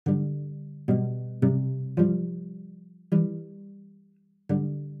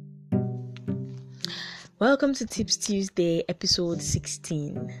Welcome to Tips Tuesday, episode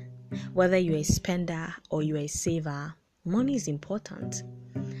 16. Whether you're a spender or you're a saver, money is important.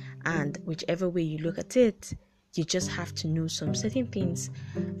 And whichever way you look at it, you just have to know some certain things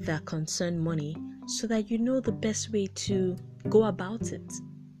that concern money so that you know the best way to go about it.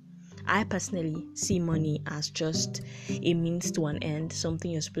 I personally see money as just a means to an end,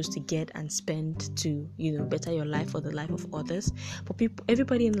 something you're supposed to get and spend to, better your life or the life of others. But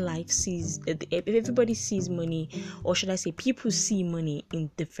everybody sees money, or should I say, people see money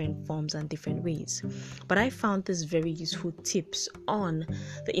in different forms and different ways. But I found this very useful tips on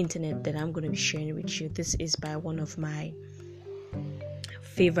the internet that I'm going to be sharing with you. This is by one of my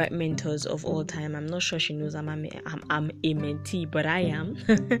favorite mentors of all time. I'm not sure she knows I'm a mentee, but I am.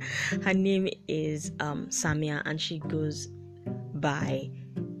 Her name is Samia, and she goes by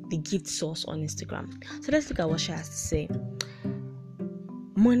the Gift Source on Instagram. So let's look at what she has to say.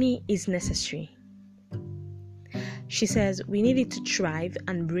 Money is necessary. She says we need it to thrive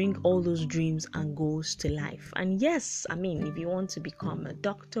and bring all those dreams and goals to life. And yes, if you want to become a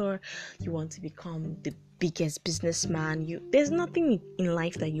doctor, you want to become the biggest businessman, there's nothing in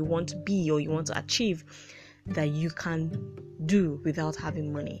life that you want to be or you want to achieve that you can do without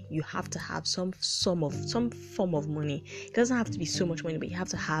having money. You have to have some form of money. It doesn't have to be so much money, but you have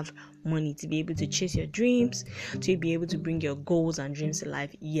to have money to be able to chase your dreams, to be able to bring your goals and dreams to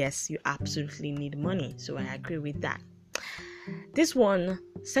life. Yes, you absolutely need money. So I agree with that. This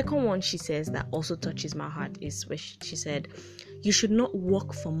second one she says that also touches my heart is where she said, you should not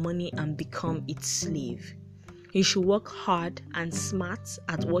work for money and become its slave. You should work hard and smart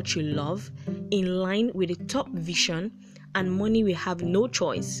at what you love, in line with the top vision, and money will have no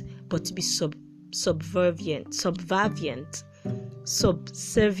choice but to be subservient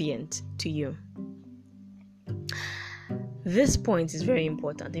to you. This point is very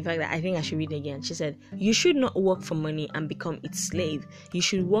important. In fact, I think I should read it again. She said, you should not work for money and become its slave. You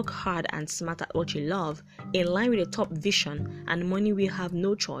should work hard and smart at what you love, in line with the top vision, and money will have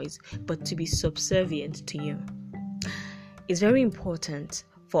no choice but to be subservient to you. It's very important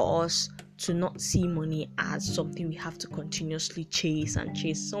for us to not see money as something we have to continuously chase.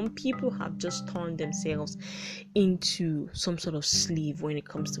 Some people have just turned themselves into some sort of slave when it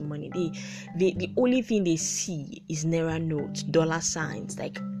comes to money. The only thing they see is naira notes, dollar signs.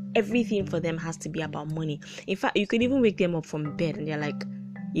 Like everything for them has to be about money. In fact, you could even wake them up from bed and they're like,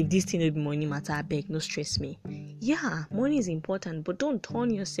 if this thing will be money matter, I beg, no stress me. Yeah, money is important, but don't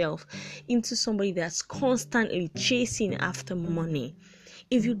turn yourself into somebody that's constantly chasing after money.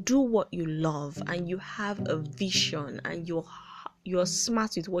 If you do what you love and you have a vision and you're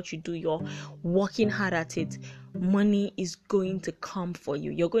smart with what you do, you're working hard at it, money is going to come for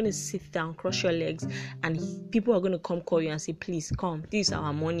you. You're going to sit down, cross your legs, and people are going to come call you and say, please come, this is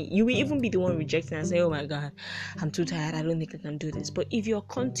our money. You will even be the one rejecting and say, oh my God, I'm too tired, I don't think I can do this. But if you're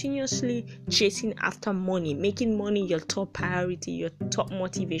continuously chasing after money, making money your top priority, your top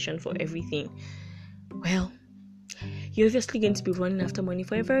motivation for everything, well, you're obviously going to be running after money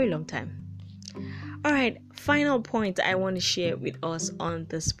for a very long time. All right, final point I want to share with us on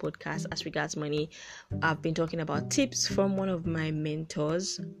this podcast as regards money. I've been talking about tips from one of my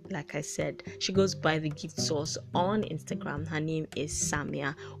mentors. Like I said, she goes by the Gift Source on Instagram. Her name is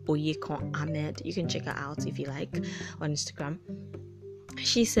Samia Oyekon Ahmed. You can check her out if you like on Instagram.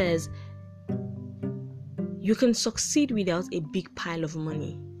 She says, you can succeed without a big pile of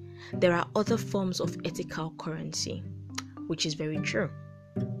money. There are other forms of ethical currency, which is very true.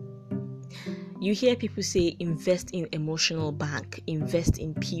 You hear people say invest in emotional bank, invest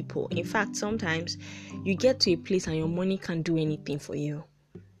in people. In fact, sometimes you get to a place and your money can't do anything for you.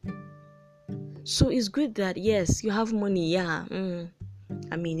 So it's good that, yes, you have money,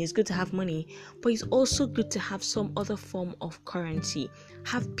 it's good to have money, but it's also good to have some other form of currency.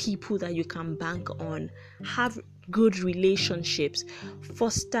 Have people that you can bank on. Have good relationships.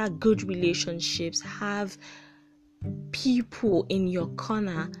 Foster good relationships. Have people in your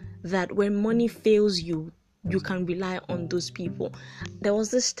corner that when money fails you, you can rely on those people. There was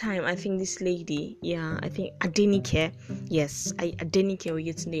this time, I think this lady, Adenike. Yes, Adenike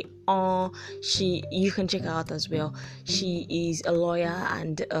Oyetunde. You can check her out as well. She is a lawyer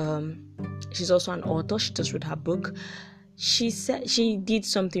and she's also an author. She just wrote her book. She said she did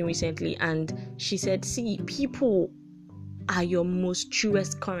something recently and she said, see, people are your most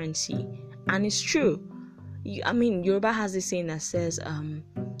truest currency. And it's true. Yoruba has this saying that says,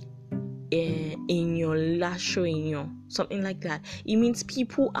 in your lasho in your something like that. It means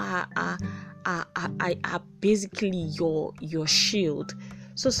people are basically your shield.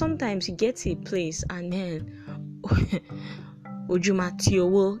 So sometimes you get to a place and then Ojuma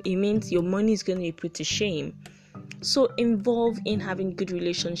tiowo, it means your money is going to be put to shame. So involve in having good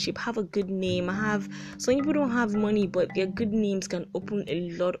relationship, have a good name. Some people don't have money, but their good names can open a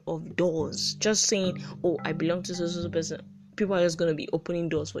lot of doors. Just saying, oh, I belong to so person, people are just going to be opening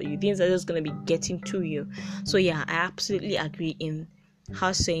doors for you. Things are just going to be getting to you. So yeah, I absolutely agree in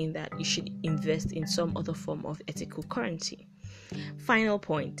her saying that you should invest in some other form of ethical currency. Final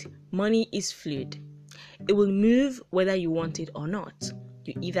point, money is fluid. It will move whether you want it or not.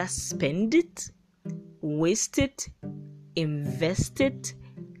 You either spend it, waste it, invest it,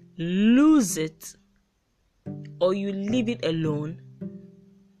 lose it, or you leave it alone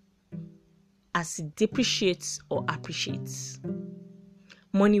as it depreciates or appreciates.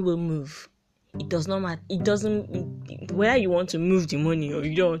 Money will move. It does not matter. It doesn't, whether you want to move the money or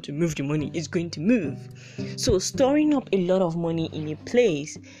you don't want to move the money, it's going to move. So storing up a lot of money in a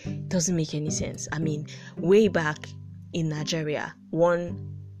place doesn't make any sense. I mean, way back in Nigeria,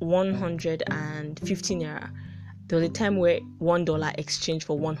 150 naira, there was a time where $1 exchanged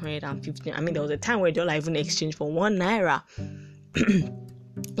for 150. I mean, there was a time where dollar even exchanged for 1 naira.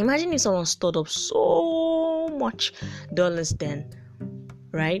 Imagine if someone stored up so much dollars then,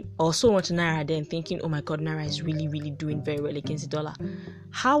 right? Or so much naira then, thinking, oh my god, naira is really, really doing very well against the dollar.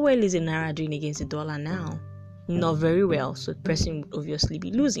 How well is the naira doing against the dollar now? Not very well. So the person would obviously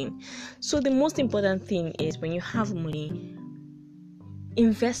be losing. So the most important thing is when you have money,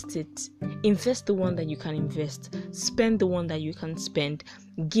 invest it. Invest the one that you can invest. Spend the one that you can spend.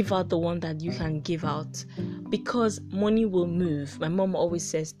 Give out the one that you can give out. Because money will move. My mom always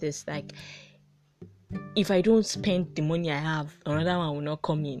says this, like, if I don't spend the money I have, another one will not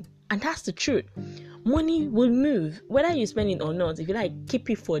come in. And that's the truth. Money will move. Whether you spend it or not, if you like, keep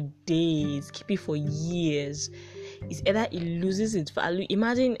it for days, keep it for years. It's either it loses its value.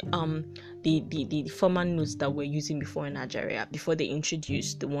 Imagine the former notes that we're using before in Nigeria, before they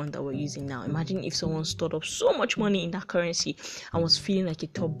introduced the one that we're using now. Imagine if someone stored up so much money in that currency and was feeling like a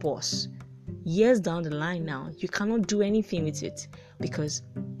top boss. Years down the line now, you cannot do anything with it because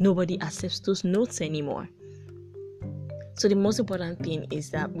nobody accepts those notes anymore. So the most important thing is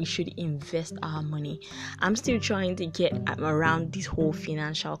that we should invest our money. I'm still trying to get around this whole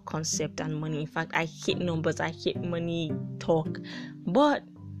financial concept and money. In fact, I hate numbers, I hate money talk. But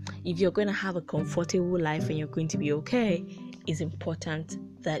if you're going to have a comfortable life and you're going to be okay, it's important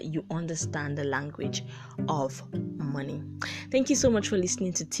that you understand the language of money. Thank you so much for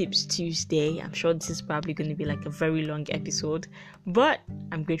listening to Tips Tuesday. I'm sure this is probably going to be like a very long episode, but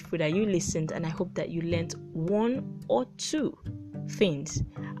I'm grateful that you listened, and I hope that you learned one or two things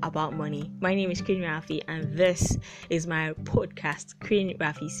about money. My name is Queen Rafi, and this is my podcast, Queen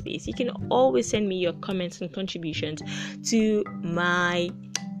Rafi Space. You can always send me your comments and contributions to my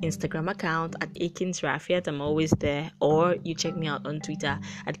Instagram account at Akins Rafiat. I'm always there. Or you check me out on Twitter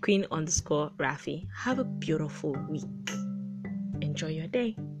at Queen_Rafi. Have a beautiful week. Enjoy your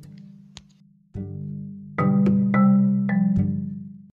day.